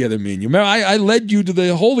out together, me and you. Remember, I led you to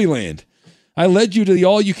the Holy Land. I led you to the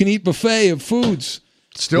all-you-can-eat buffet of foods.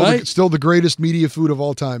 Still the greatest media food of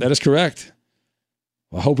all time. That is correct.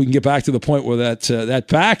 Well, I hope we can get back to the point where that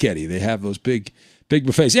back, Eddie, they have those big Big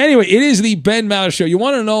buffets. Anyway, it is the Ben Maller Show. You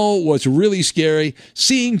want to know what's really scary?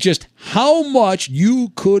 Seeing just how much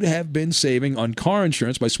you could have been saving on car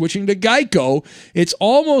insurance by switching to Geico. It's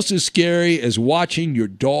almost as scary as watching your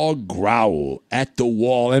dog growl at the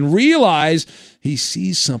wall and realize he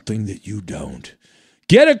sees something that you don't.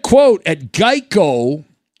 Get a quote at Geico.com,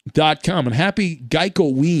 and happy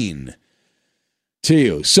Geico-ween to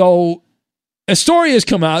you. So, a story has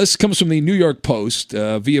come out. This comes from the New York Post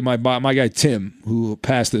via my guy Tim, who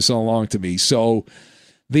passed this along to me. So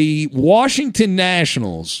the Washington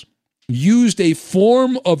Nationals used a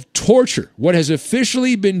form of torture, what has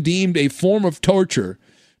officially been deemed a form of torture,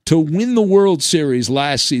 to win the World Series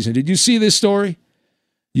last season. Did you see this story?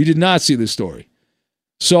 You did not see this story.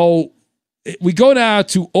 So we go now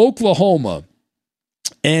to Oklahoma,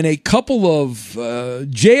 and a couple of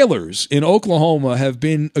jailers in Oklahoma have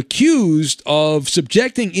been accused of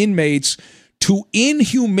subjecting inmates to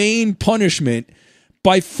inhumane punishment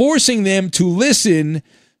by forcing them to listen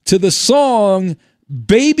to the song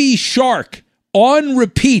Baby Shark on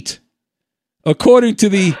repeat. According to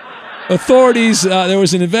the authorities, there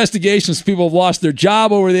was an investigation. Some people have lost their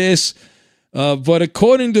job over this. But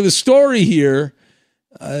according to the story here,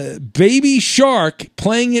 Baby Shark,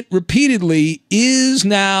 playing it repeatedly, is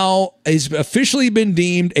officially been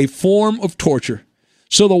deemed a form of torture.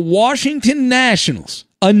 So the Washington Nationals,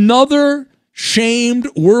 another shamed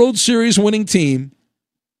World Series winning team,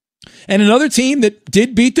 and another team that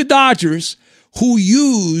did beat the Dodgers, who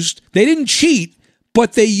they didn't cheat,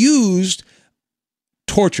 but they used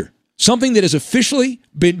torture. Something that has officially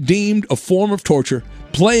been deemed a form of torture,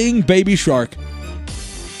 playing Baby Shark.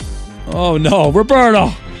 Oh, no,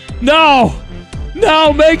 Roberto. No,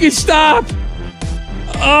 make it stop.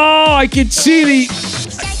 Oh, I can see the...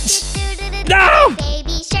 No!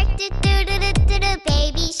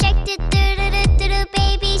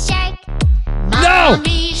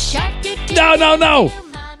 No.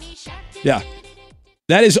 Yeah.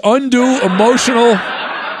 That is undue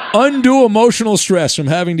emotional stress from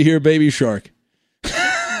having to hear Baby Shark.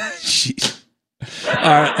 Jeez. All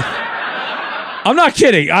right. I'm not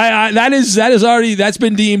kidding. That's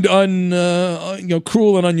been deemed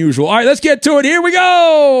cruel and unusual. All right, let's get to it. Here we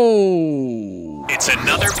go. It's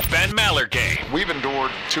another Ben Maller game. We've endured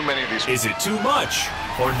too many of these. Is it too much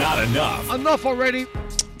or not enough? Enough already.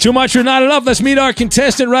 Too much or not enough? Let's meet our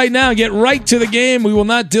contestant right now and get right to the game. We will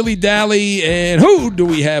not dilly-dally. And who do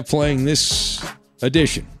we have playing this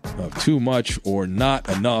edition of Too Much or Not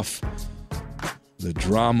Enough? The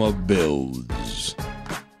drama builds.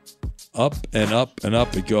 Up and up and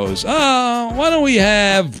up it goes. Why don't we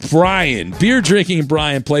have Brian, beer drinking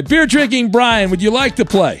Brian, play? Beer drinking Brian, would you like to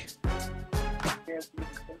play?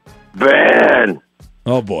 Ben.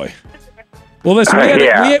 Oh boy. Well, listen,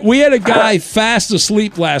 we had a guy fast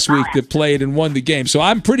asleep last week that played and won the game, so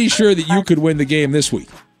I'm pretty sure that you could win the game this week.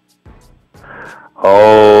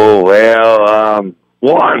 Oh, well,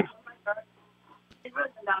 one.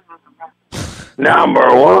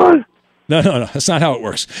 Number one. No, that's not how it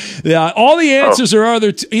works. All the answers are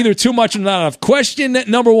either too much or not enough. Question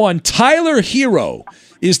number one, Tyler Hero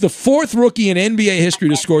is the fourth rookie in NBA history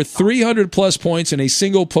to score 300-plus points in a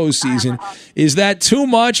single postseason. Is that too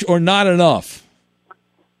much or not enough?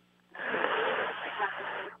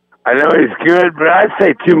 I know he's good, but I'd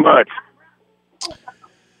say too much.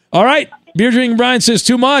 All right. Beer drinking Brian says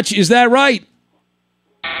too much. Is that right?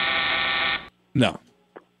 No.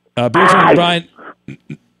 Beer drinking Brian...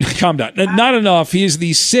 Calm down. Not enough. He is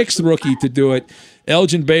the sixth rookie to do it.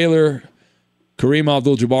 Elgin Baylor, Kareem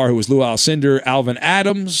Abdul-Jabbar, who was Lou Alcindor, Alvin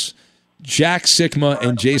Adams, Jack Sikma,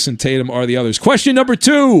 and Jason Tatum are the others. Question number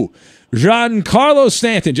two. Giancarlo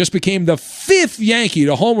Stanton just became the fifth Yankee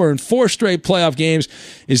to homer in 4 straight playoff games.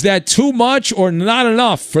 Is that too much or not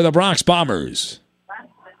enough for the Bronx Bombers?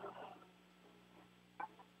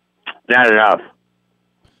 Not enough.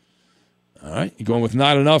 All right, you're going with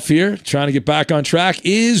not enough here. Trying to get back on track.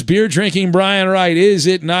 Is beer drinking Brian right? Is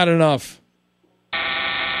it not enough?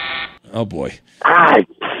 Oh, boy.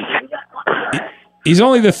 He's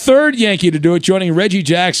only the third Yankee to do it, joining Reggie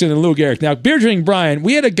Jackson and Lou Gehrig. Now, beer drinking Brian,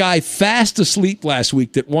 we had a guy fast asleep last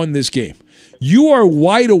week that won this game. You are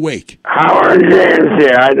wide awake. Howard James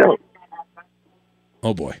here, I know.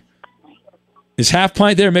 Oh, boy. Is Half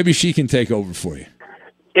Pint there? Maybe she can take over for you.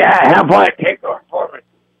 Yeah, Half Pint, take over for me.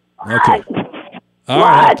 Okay. All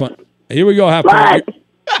right, here we go, Half Pint.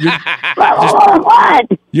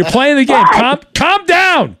 You're playing the game. Calm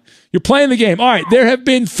down. You're playing the game. All right, there have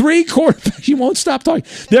been 3 quarterbacks. You won't stop talking.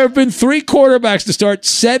 There have been 3 quarterbacks to start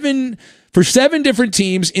 7 different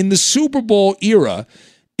teams in the Super Bowl era.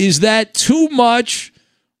 Is that too much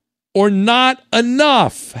or not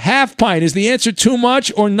enough? Half pint. Is the answer too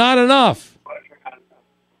much or not enough?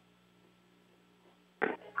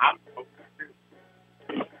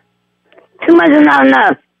 Too much is not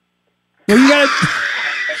enough. Well,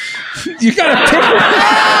 you gotta pick one.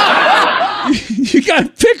 You gotta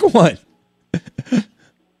pick one.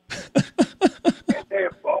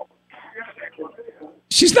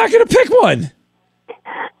 She's not gonna pick one.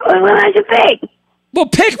 What will I pick? Well,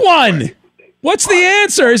 pick one. What's the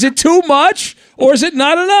answer? Is it too much or is it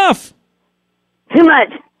not enough? Too much.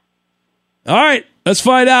 All right, let's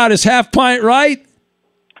find out. Is half pint right?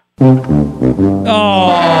 Oh,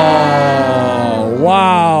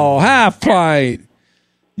 wow. Half pint.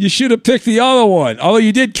 You should have picked the other one, although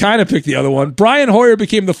you did kind of pick the other one. Brian Hoyer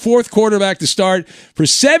became the fourth quarterback to start for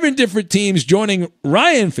 7 different teams, joining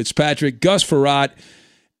Ryan Fitzpatrick, Gus Frerotte,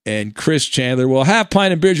 and Chris Chandler. Well, half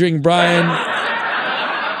pint and beer drinking, Brian,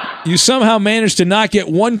 you somehow managed to not get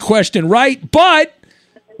one question right, but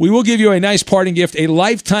we will give you a nice parting gift, a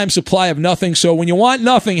lifetime supply of nothing. So when you want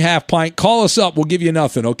nothing, half pint, call us up. We'll give you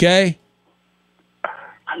nothing, okay?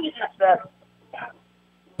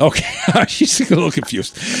 Okay, she's a little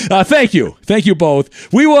confused. Thank you. Thank you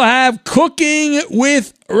both. We will have Cooking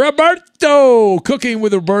with Roberto. Cooking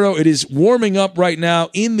with Roberto. It is warming up right now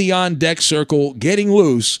in the on-deck circle, getting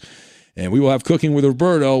loose. And we will have Cooking with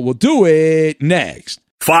Roberto. We'll do it next.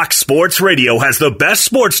 Fox Sports Radio has the best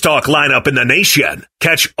sports talk lineup in the nation.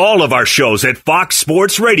 Catch all of our shows at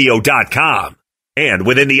foxsportsradio.com. And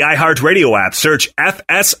within the iHeartRadio app, search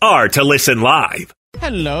FSR to listen live.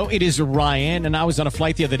 Hello, it is Ryan, and I was on a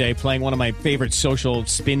flight the other day playing one of my favorite social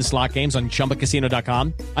spin slot games on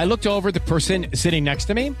ChumbaCasino.com. I looked over at the person sitting next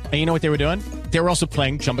to me, and you know what they were doing? They were also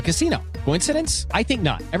playing Chumba Casino. Coincidence? I think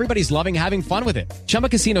not. Everybody's loving having fun with it. Chumba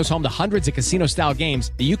Casino is home to hundreds of casino-style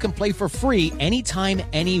games that you can play for free anytime,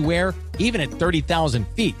 anywhere, even at 30,000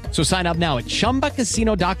 feet. So sign up now at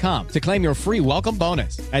ChumbaCasino.com to claim your free welcome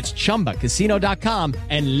bonus. That's ChumbaCasino.com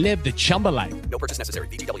and live the Chumba life. No purchase necessary.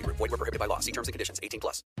 VGW. Void where prohibited by law. See terms and conditions.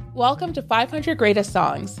 18+. Welcome to 500 Greatest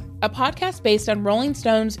Songs, a podcast based on Rolling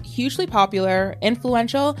Stone's hugely popular,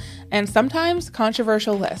 influential, and sometimes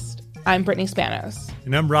controversial list. I'm Brittany Spanos.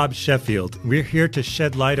 And I'm Rob Sheffield. We're here to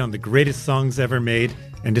shed light on the greatest songs ever made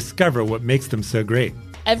and discover what makes them so great.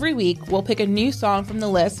 Every week, we'll pick a new song from the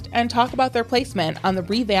list and talk about their placement on the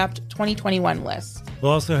revamped 2021 list.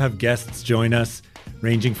 We'll also have guests join us,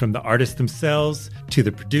 ranging from the artists themselves to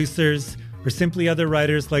the producers, or simply other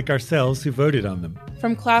writers like ourselves who voted on them.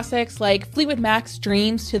 From classics like Fleetwood Mac's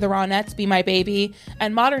Dreams to the Ronettes' Be My Baby,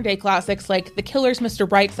 and modern-day classics like The Killer's Mr.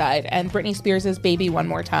 Brightside and Britney Spears' Baby One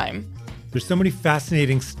More Time. There's so many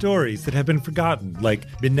fascinating stories that have been forgotten, like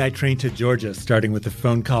Midnight Train to Georgia starting with a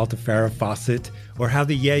phone call to Farrah Fawcett, or how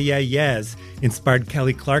the Yeah Yeah Yeahs inspired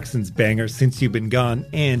Kelly Clarkson's banger Since You've Been Gone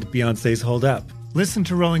and Beyoncé's Hold Up. Listen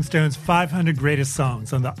to Rolling Stone's 500 Greatest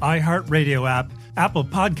Songs on the iHeartRadio app, Apple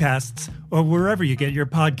Podcasts, or wherever you get your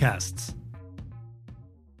podcasts.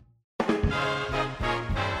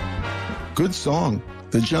 Good song.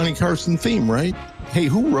 The Johnny Carson theme, right? Hey,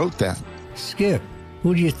 who wrote that? Skip,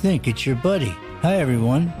 who do you think? It's your buddy. Hi,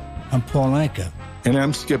 everyone. I'm Paul Anka. And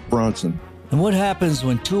I'm Skip Bronson. And what happens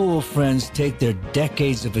when two old friends take their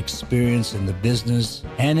decades of experience in the business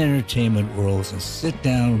and entertainment worlds and sit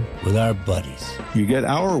down with our buddies? You get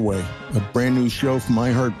Our Way, a brand new show from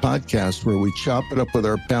iHeart Podcast where we chop it up with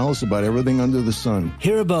our pals about everything under the sun.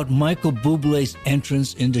 Hear about Michael Bublé's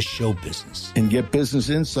entrance into show business. And get business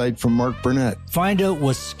insight from Mark Burnett. Find out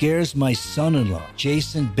what scares my son-in-law,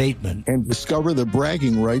 Jason Bateman. And discover the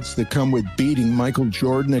bragging rights that come with beating Michael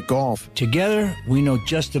Jordan at golf. Together, we know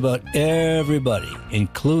just about everybody,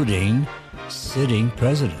 including sitting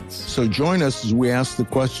presidents. So join us as we ask the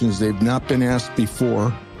questions they've not been asked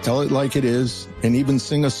before, tell it like it is, and even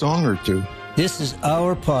sing a song or two. This is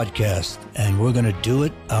our podcast, and we're going to do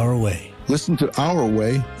it our way. Listen to Our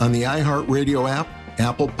Way on the iHeartRadio app,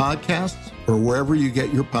 Apple Podcasts, or wherever you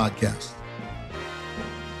get your podcasts.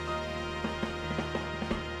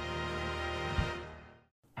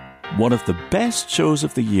 One of the best shows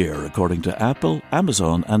of the year, according to Apple,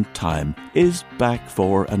 Amazon, and Time, is back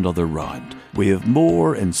for another round. We have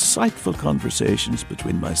more insightful conversations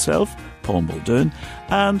between myself, Paul Muldoon,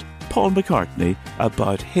 and Paul McCartney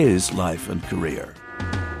about his life and career.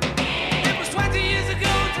 It was 20 years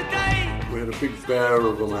ago today. We had a big bear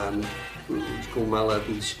of a man who was called Mal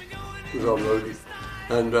Evans, who was our roadie.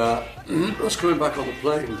 And I was coming back on the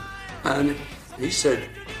plane, and he said,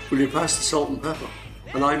 "Will you pass the salt and pepper?"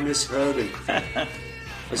 And I misheard him.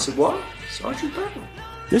 I said, "What? Sergeant Pepper?"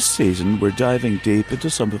 This season, we're diving deep into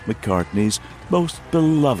some of McCartney's most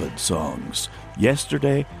beloved songs.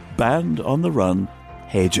 Yesterday, Band on the Run,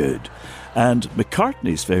 Hey Jude, and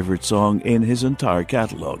McCartney's favourite song in his entire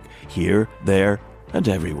catalogue, Here, There and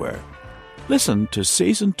Everywhere. Listen to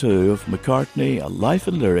Season 2 of McCartney, A Life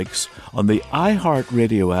in Lyrics on the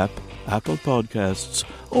iHeartRadio app, Apple Podcasts,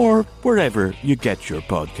 or wherever you get your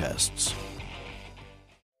podcasts.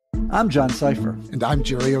 I'm John Cipher. And I'm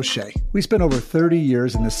Jerry O'Shea. We spent over 30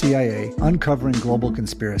 years in the CIA uncovering global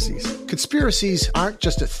conspiracies. Conspiracies aren't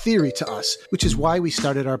just a theory to us, which is why we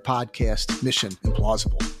started our podcast, Mission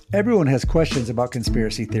Implausible. Everyone has questions about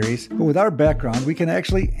conspiracy theories, but with our background, we can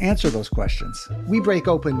actually answer those questions. We break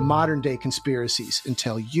open modern-day conspiracies and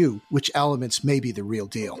tell you which elements may be the real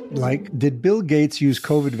deal. Like, did Bill Gates use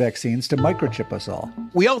COVID vaccines to microchip us all?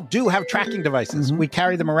 We all do have tracking devices. We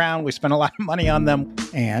carry them around. We spend a lot of money on them.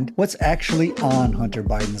 And what's actually on Hunter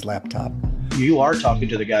Biden's laptop? You are talking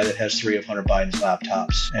to the guy that has 3 of Hunter Biden's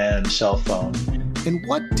laptops and cell phone. And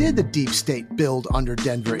what did the deep state build under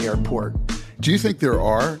Denver Airport? Do you think there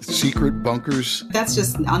are secret bunkers? That's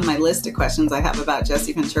just on my list of questions I have about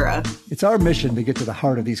Jesse Ventura. It's our mission to get to the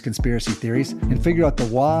heart of these conspiracy theories and figure out the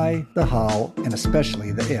why, the how, and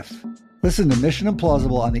especially the if. Listen to Mission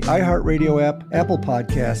Implausible on the iHeartRadio app, Apple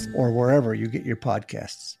Podcasts, or wherever you get your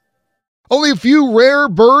podcasts. Only a few rare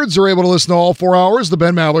birds are able to listen to all 4 hours of the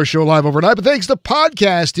Ben Maller Show live overnight, but thanks to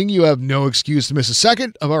podcasting, you have no excuse to miss a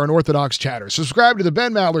second of our unorthodox chatter. Subscribe to the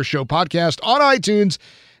Ben Maller Show podcast on iTunes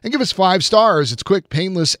and give us 5 stars. It's quick,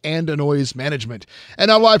 painless, and a noise management. And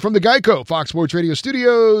now live from the Geico Fox Sports Radio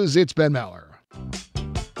studios, it's Ben Maller.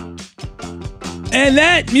 And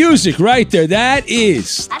that music right there, that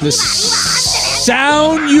is the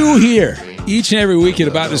sound you hear each and every week at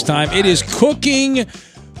about this time. It is Cooking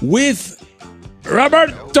with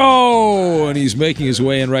Roberto, and he's making his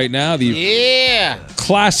way in right now. The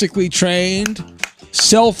classically trained,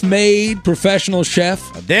 self-made professional chef.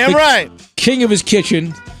 Damn right. King of his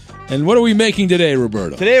kitchen. And what are we making today,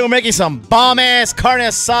 Roberto? Today we're making some bomb-ass carne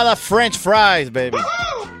asada French fries, baby.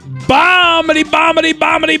 Bombity, bombity,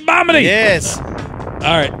 bombity, bombity. Yes.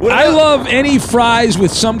 All right. I love any fries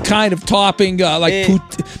with some kind of topping.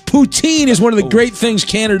 Poutine is one of the great things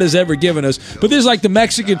Canada's ever given us. But this is like the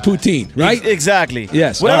Mexican poutine, right? Exactly.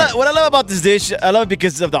 Yes. What I love about this dish, I love it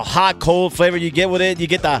because of the hot, cold flavor you get with it. You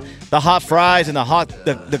get the hot fries and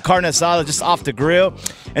the carne asada just off the grill.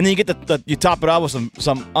 And then you get you top it off with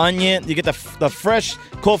some onion. You get the fresh,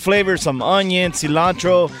 cold flavor, some onion,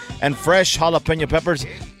 cilantro, and fresh jalapeno peppers.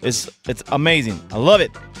 It's amazing. I love it.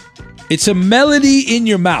 It's a melody in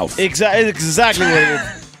your mouth. Exactly what it is.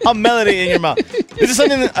 A melody in your mouth. This is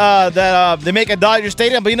something that they make at Dodger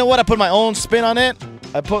Stadium, but you know what? I put my own spin on it.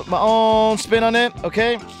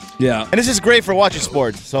 Okay? Yeah. And this is great for watching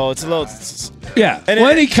sports. So it's a little... Yeah.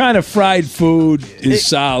 Any kind of fried food is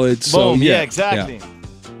solid. So boom. Yeah, exactly.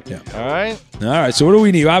 Yeah. All right. So what do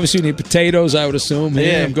we need? Obviously, we need potatoes, I would assume.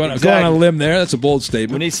 Yeah, I'm going on a limb there. That's a bold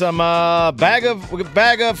statement. We need some bag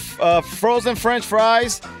of frozen French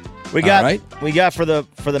fries. We got for the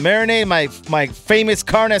marinade, my famous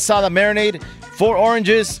carne asada marinade, 4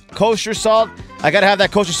 oranges, kosher salt. I gotta have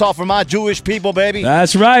that kosher salt for my Jewish people, baby.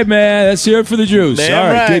 That's right, man. Let's hear it for the Jews. Damn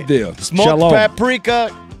all right, right. Good deal. Smoked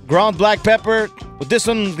paprika, ground black pepper. With this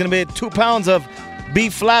one, it's gonna be 2 pounds of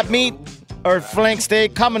beef flat meat or flank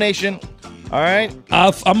steak combination. All right.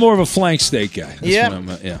 I'm more of a flank steak guy.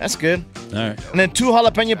 That's good. All right. And then 2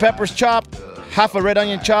 jalapeno peppers chopped, half a red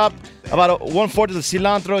onion chopped, about 1/4 of the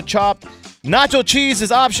cilantro chopped. Nacho cheese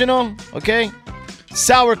is optional, okay?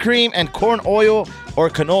 Sour cream and corn oil or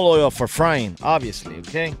canola oil for frying, obviously,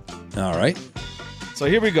 okay? All right. So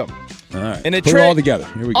here we go. All right. In a Put tray, it all together.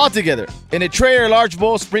 Here we go. All together. In a tray or large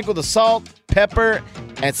bowl, sprinkle the salt, pepper,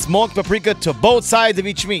 and smoked paprika to both sides of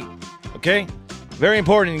each meat, okay? Very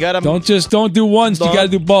important. You gotta don't do one. You gotta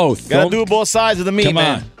do both. Gotta do both sides of the meat, man. Come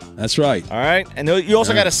on. That's right. All right. And you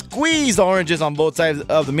also got to squeeze the oranges on both sides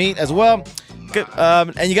of the meat as well.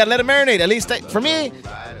 And you got to let it marinate. At least, for me,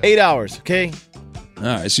 8 hours. Okay? All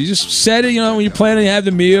right. So you just set it, when you're planning to have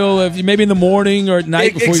the meal, maybe in the morning or at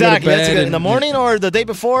night before you go to bed. In the morning or the day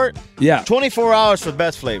before. Yeah. 24 hours for the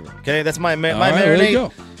best flavor. Okay? That's my marinade. There you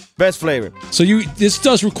go. Best flavor. So this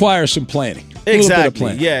does require some planning. Exactly. A little bit of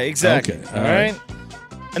planning. Yeah, exactly. Okay. All right.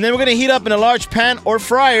 And then we're going to heat up in a large pan or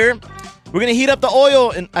fryer. We're going to heat up the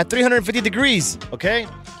oil at 350 degrees, okay?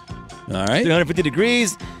 All right. 350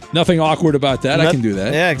 degrees. Nothing awkward about that. I can do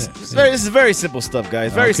that. Yeah, this is very simple stuff,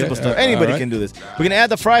 guys. Very simple stuff. Anybody can do this. We're going to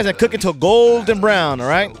add the fries and cook until golden brown, all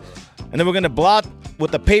right? And then we're going to blot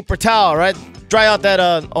with a paper towel, right? dry out that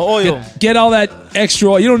oil. Get all that extra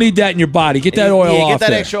oil. You don't need that in your body. Get that oil off Get that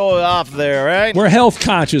there. extra oil off there, right? We're health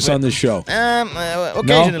conscious on this show.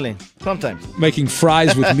 Occasionally. Sometimes. Making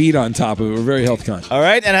fries with meat on top of it. We're very health conscious. All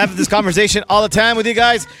right, and I have this conversation all the time with you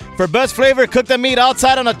guys. For best flavor, cook the meat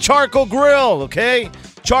outside on a charcoal grill, okay?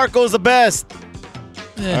 Charcoal's the best.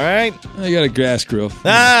 All right? I got a gas grill.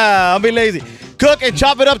 I'll be lazy. Cook and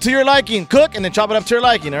chop it up to your liking. Cook and then chop it up to your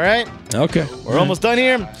liking, all right? Okay. We're almost done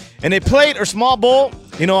here. In a plate or small bowl,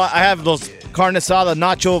 you know, I have those carne asada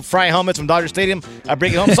nacho fry helmets from Dodger Stadium. I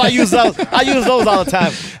bring it home, so I use those. I use those all the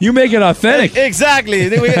time. You make it authentic. Exactly.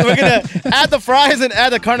 We're gonna add the fries and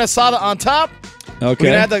add the carne asada on top. Okay.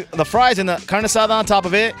 We're gonna add the fries and the carne asada on top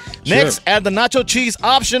of it. Next, add the nacho cheese,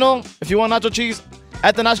 optional. If you want nacho cheese,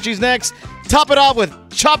 add the nacho cheese next. Top it off with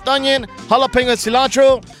chopped onion, jalapeno,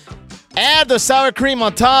 cilantro. Add the sour cream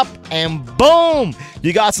on top, and boom!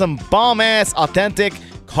 You got some bomb-ass, authentic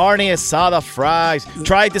carne asada fries.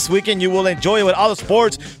 Try it this weekend. You will enjoy it with all the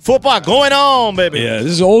sports, football going on, baby. Yeah,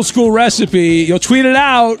 this is an old school recipe. You'll tweet it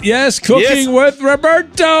out. Yes, Cooking with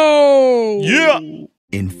Roberto. Yeah.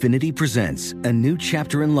 Infiniti presents a new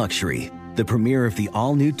chapter in luxury. The premiere of the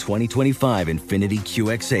all-new 2025 Infiniti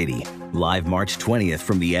QX80. Live March 20th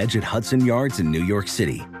from the Edge at Hudson Yards in New York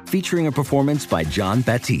City. Featuring a performance by John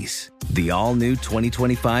Batiste. The all-new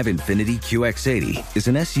 2025 Infiniti QX80 is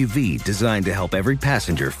an SUV designed to help every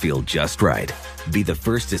passenger feel just right. Be the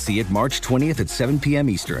first to see it March 20th at 7 p.m.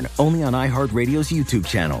 Eastern, only on iHeartRadio's YouTube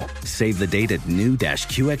channel. Save the date at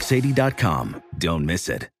new-QX80.com. Don't miss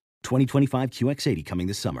it. 2025 QX80 coming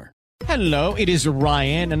this summer. Hello, it is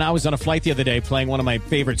Ryan, and I was on a flight the other day playing one of my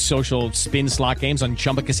favorite social spin slot games on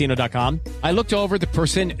ChumbaCasino.com. I looked over at the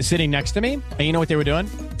person sitting next to me, and you know what they were doing?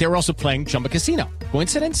 They were also playing Chumba Casino.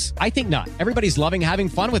 Coincidence? I think not. Everybody's loving having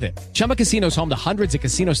fun with it. Chumba Casino is home to hundreds of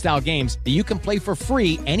casino-style games that you can play for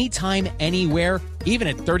free anytime, anywhere, even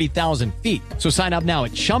at 30,000 feet. So sign up now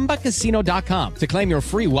at ChumbaCasino.com to claim your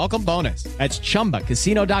free welcome bonus. That's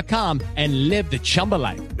ChumbaCasino.com and live the Chumba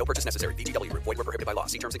life. No purchase necessary. VGW. Void where prohibited by law.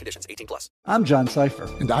 See terms and conditions. 18+. I'm John Cipher.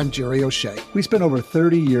 And I'm Jerry O'Shea. We spent over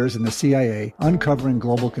 30 years in the CIA uncovering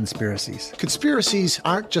global conspiracies. Conspiracies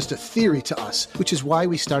aren't just a theory to us, which is why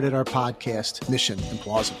we started our podcast, Mission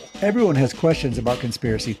Implausible. Everyone has questions about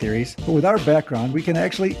conspiracy theories, but with our background, we can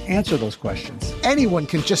actually answer those questions. Anyone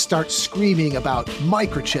can just start screaming about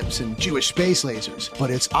microchips and Jewish space lasers,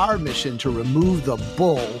 but it's our mission to remove the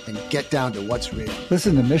bull and get down to what's real.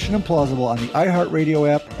 Listen to Mission Implausible on the iHeartRadio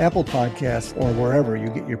app, Apple Podcasts, or wherever you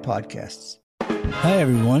get your podcasts. Hi,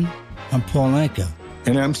 everyone. I'm Paul Anka.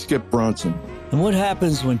 And I'm Skip Bronson. And what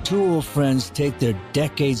happens when two old friends take their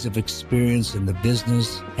decades of experience in the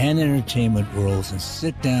business and entertainment worlds and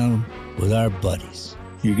sit down with our buddies?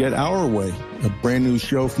 You get Our Way, a brand new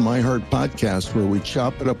show from iHeart Podcast where we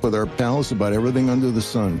chop it up with our pals about everything under the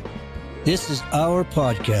sun. This is our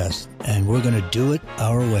podcast, and we're going to do it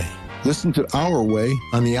our way. Listen to Our Way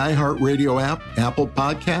on the iHeartRadio app, Apple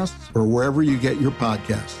Podcasts, or wherever you get your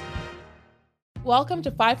podcasts. Welcome to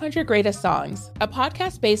 500 Greatest Songs, a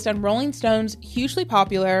podcast based on Rolling Stone's hugely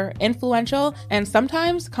popular, influential, and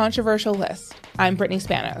sometimes controversial list. I'm Brittany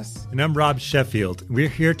Spanos. And I'm Rob Sheffield. We're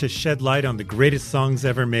here to shed light on the greatest songs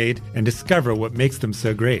ever made and discover what makes them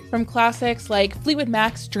so great. From classics like Fleetwood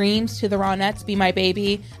Mac's Dreams to the Ronettes' Be My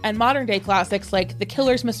Baby, and modern-day classics like The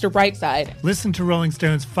Killers' Mr. Brightside. Listen to Rolling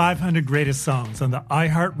Stone's 500 Greatest Songs on the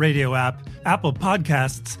iHeartRadio app, Apple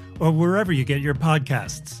Podcasts, or wherever you get your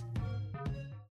podcasts.